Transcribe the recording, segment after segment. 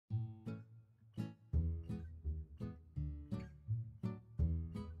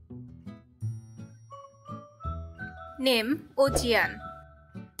Name Jiahang.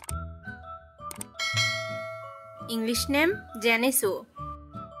 English name Janice.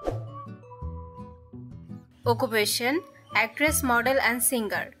 Occupation actress, model and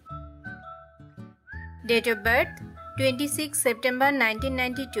singer. Date of birth 26 September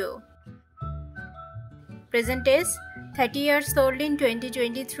 1992. Present age 30 years old in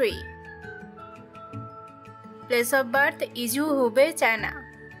 2023. Place of birth Izhu, Hubei, China.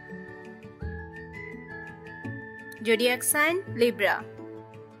 Zodiac sign Libra.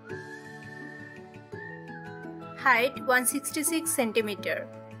 Height 166 cm.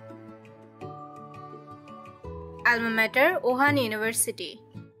 Alma mater Wuhan University.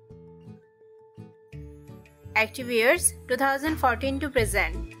 Active years 2014 to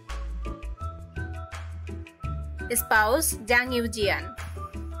present. Spouse Jiahang Jiahang.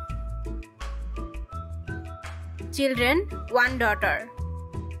 Children 1 daughter.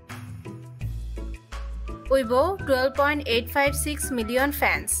 Weibo 12.856 million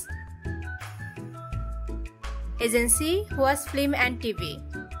fans. Agency was film and TV.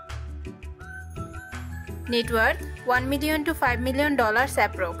 Net worth $1 million to $5 million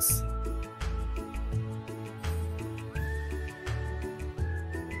approx.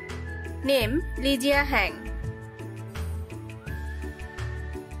 Name Jiahang.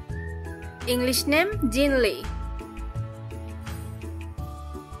 English name Jin Lee.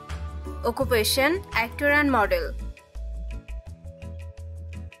 Occupation actor and model.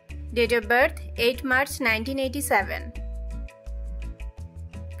 Date of birth 8 March 1987.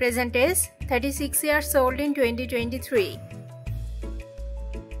 Present age 36 years old in 2023.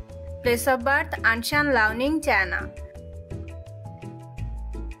 Place of birth Anshan, Liaoning, China.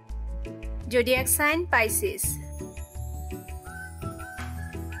 Zodiac sign Pisces.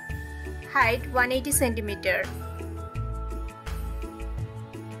 Height 180 cm.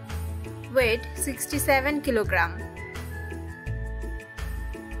 Weight 67 kg.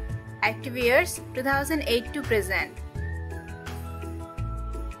 Active years 2008 to present.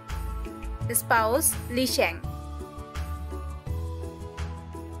 Spouse Li Sheng.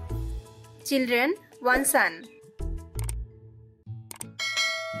 Children 1 son.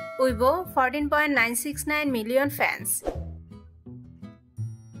 Weibo 14.969 million fans.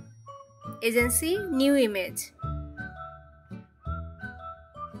 Agency New Image.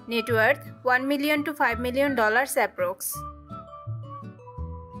 Net worth $1 million to $5 million approx.